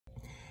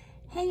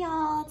Hey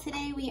y'all,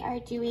 today we are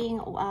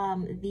doing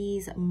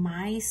these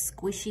My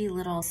Squishy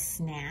Little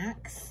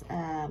Snacks.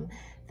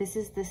 This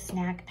is the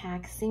snack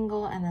pack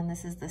single and then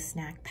this is the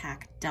snack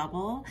pack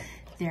double.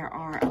 There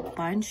are a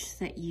bunch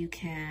that you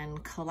can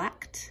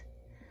collect.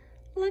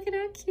 Look at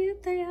how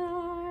cute they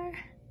are.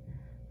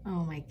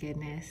 Oh my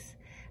goodness.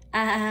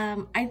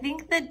 I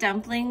think the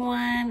dumpling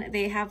one,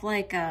 they have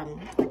like a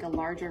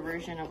larger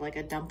version of like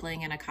a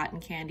dumpling and a cotton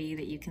candy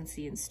that you can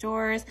see in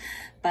stores,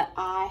 but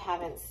I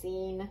haven't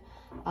seen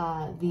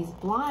these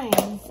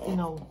blinds in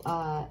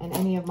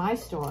any of my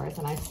stores,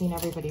 and I've seen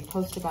everybody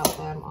post about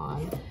them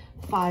on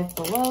Five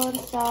Below and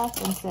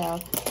stuff, and so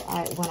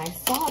when I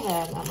saw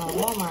them at my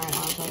Walmart,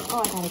 I was like,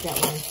 oh, I gotta get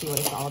one and see what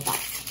it's all about.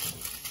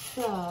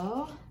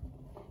 So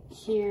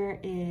here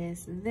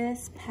is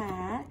this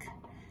pack.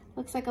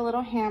 Looks like a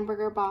little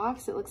hamburger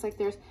box. It looks like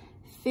there's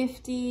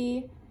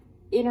 50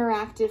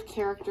 interactive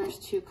characters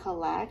to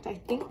collect. I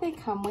think they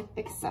come with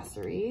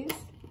accessories.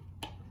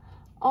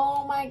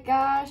 Oh my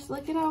gosh,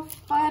 look at how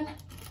fun.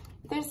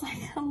 There's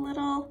like a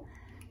little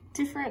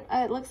different,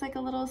 it looks like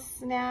a little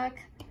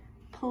snack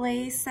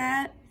play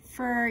set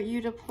for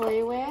you to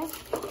play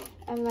with.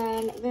 And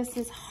then this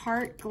is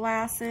heart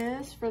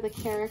glasses for the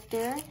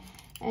character.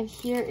 And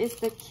here is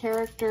the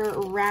character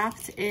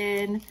wrapped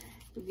in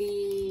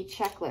the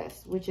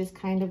checklist, which is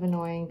kind of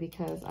annoying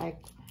because I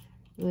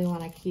really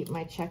want to keep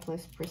my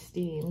checklist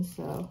pristine.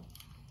 So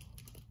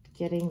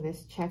getting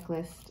this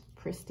checklist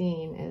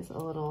pristine is a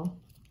little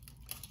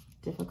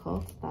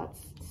difficult. That's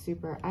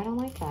super, I don't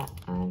like that.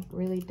 I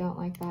really don't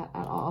like that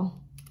at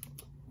all.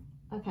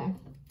 Okay.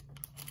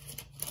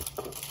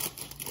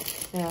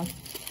 So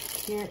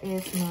here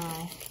is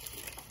my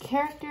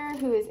character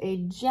who is a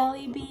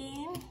jelly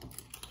bean.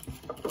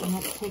 And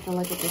let's take a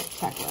look at this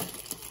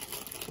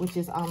checklist, which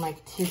is on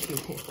like tissue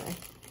paper.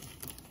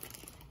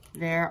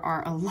 There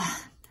are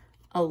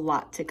a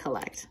lot to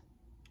collect.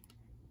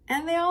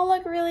 And they all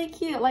look really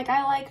cute. Like,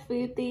 I like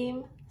food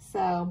theme,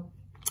 so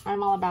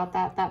I'm all about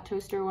that. That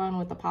toaster one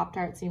with the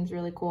Pop-Tart seems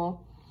really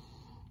cool.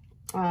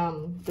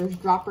 There's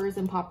droppers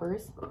and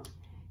poppers.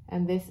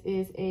 And this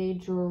is a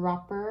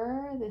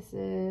dropper. This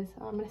is,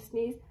 oh, I'm gonna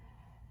sneeze.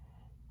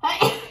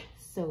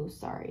 So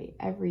sorry,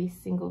 every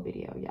single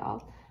video,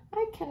 y'all.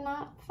 I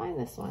cannot find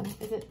this one.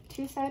 Is it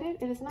two-sided?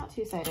 It is not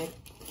two-sided.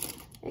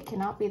 It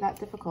cannot be that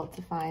difficult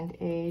to find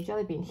a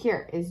jelly bean.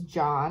 Here is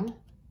Jon.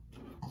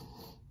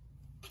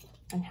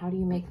 And how do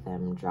you make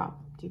them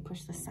drop? Do you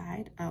push the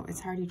side? Oh,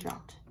 it's already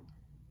dropped.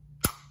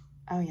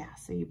 Oh yeah,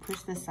 so you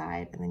push the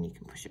side and then you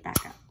can push it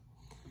back up.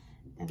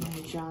 And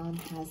then Jon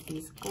has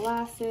these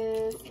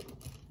glasses.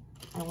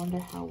 I wonder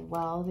how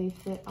well they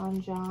fit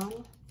on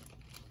Jon.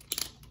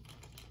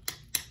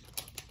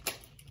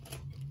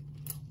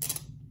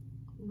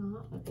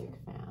 Not a big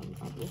fan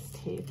of this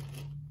tape.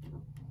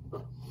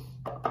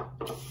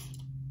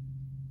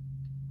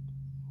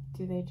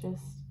 Do they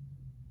just,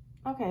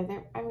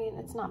 okay, I mean,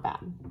 it's not bad.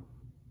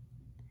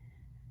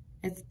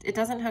 It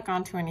doesn't hook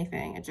onto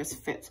anything, it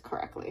just fits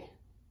correctly.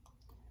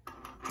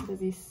 Does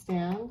he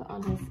stand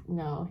on his,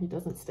 no, he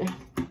doesn't stand.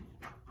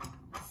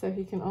 So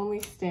he can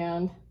only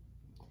stand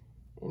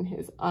in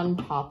his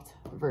unpopped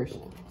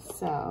version.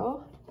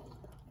 So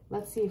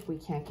let's see if we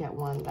can't get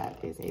one that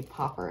is a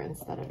popper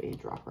instead of a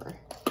dropper,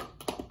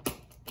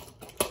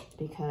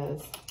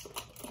 because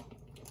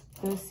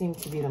those seem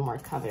to be the more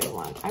coveted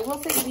one. I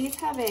will say these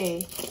have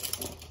a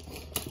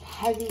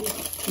heavy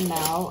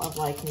smell of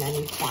like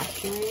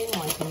manufacturing,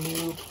 like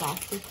new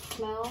plastic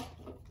smell.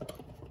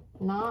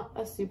 Not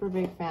a super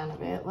big fan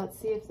of it. Let's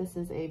see if this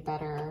is a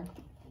better,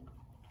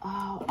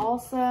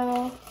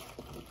 also,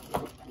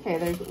 okay,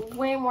 there's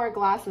way more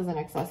glasses and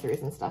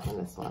accessories and stuff in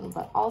this one,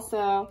 but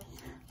also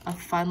a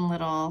fun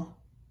little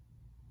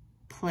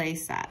play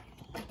set.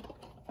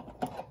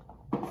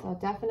 So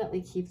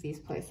definitely keep these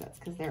play sets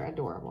because they're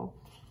adorable.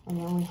 And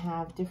then we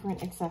have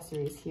different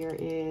accessories. Here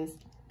is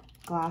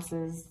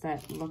glasses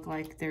that look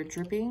like they're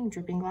dripping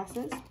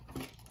glasses.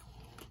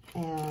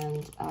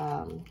 And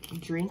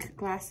drink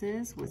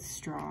glasses with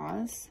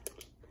straws.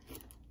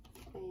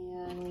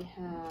 And we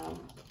have,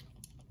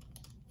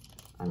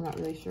 I'm not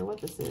really sure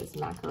what this is.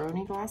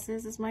 Macaroni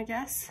glasses is my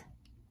guess.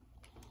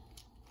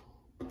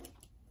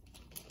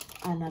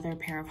 Another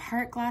pair of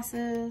heart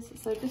glasses.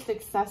 So just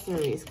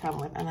accessories come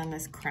with, and then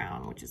this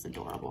crown, which is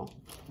adorable.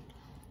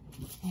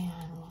 And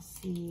we'll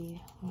see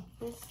what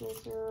this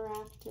is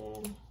wrapped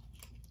in.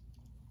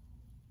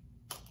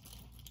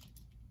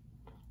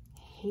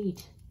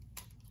 Hate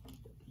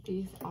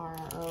these are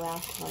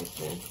wrapped like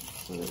this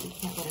so that you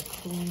can't get a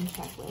clean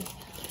checklist.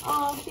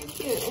 Oh, she's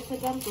cute. It's a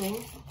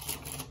dumpling.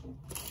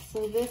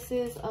 So this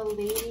is a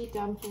lady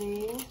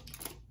dumpling,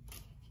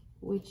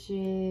 which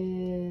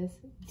is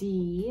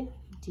Dee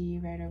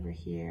right over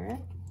here.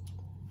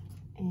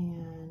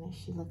 And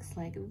she looks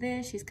like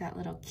this. She's got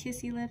little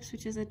kissy lips,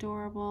 which is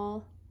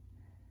adorable.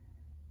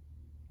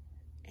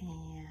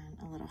 And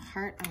a little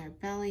heart on her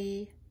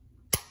belly.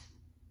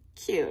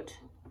 Cute.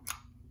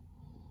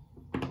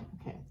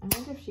 Okay, I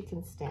wonder if she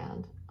can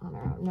stand on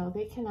her own. No,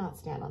 they cannot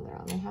stand on their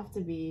own. They have to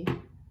be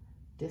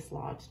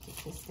dislodged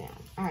to stand.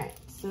 All right,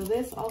 So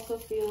this also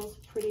feels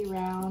pretty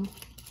round.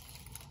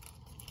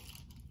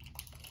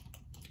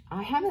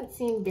 I haven't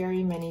seen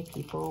very many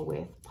people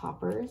with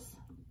poppers,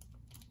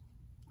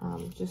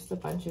 just a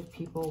bunch of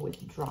people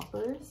with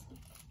droppers.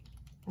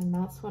 And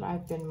that's what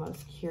I've been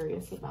most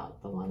curious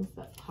about, the ones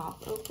that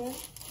pop open.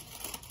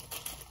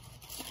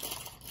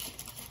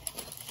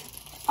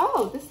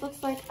 Oh, this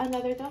looks like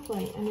another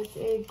dumpling, and it's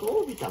a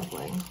gold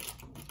dumpling.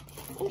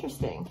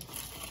 Interesting.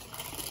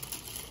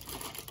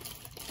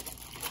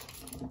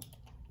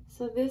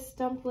 So this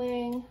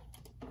dumpling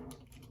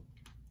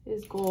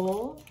is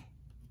gold,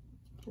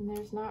 and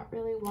there's not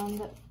really one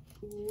that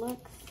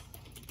looks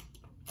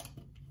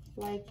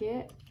like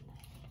it.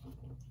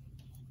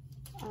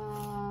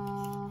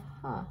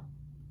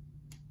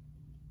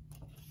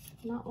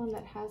 Not one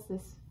that has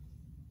this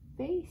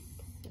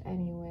face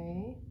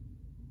anyway.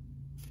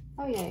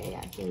 Oh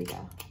yeah, here we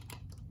go.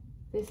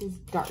 This is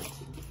Dart.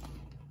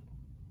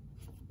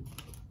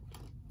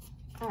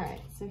 All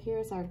right, so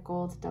here's our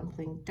gold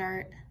dumpling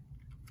Dart.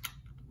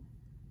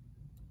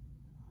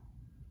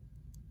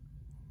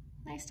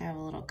 Nice to have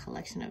a little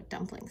collection of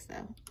dumplings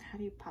though. How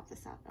do you pop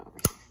this out over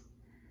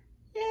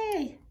here?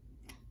 Yay!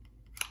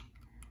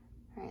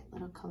 All right,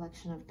 little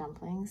collection of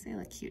dumplings. They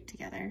look cute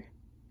together.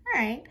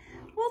 All right,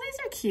 well, these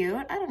are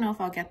cute. I don't know if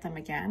I'll get them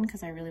again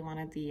because I really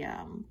wanted the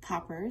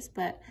poppers,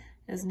 but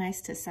it was nice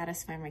to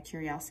satisfy my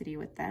curiosity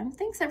with them.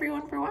 Thanks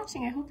everyone for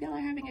watching. I hope y'all are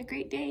having a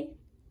great day.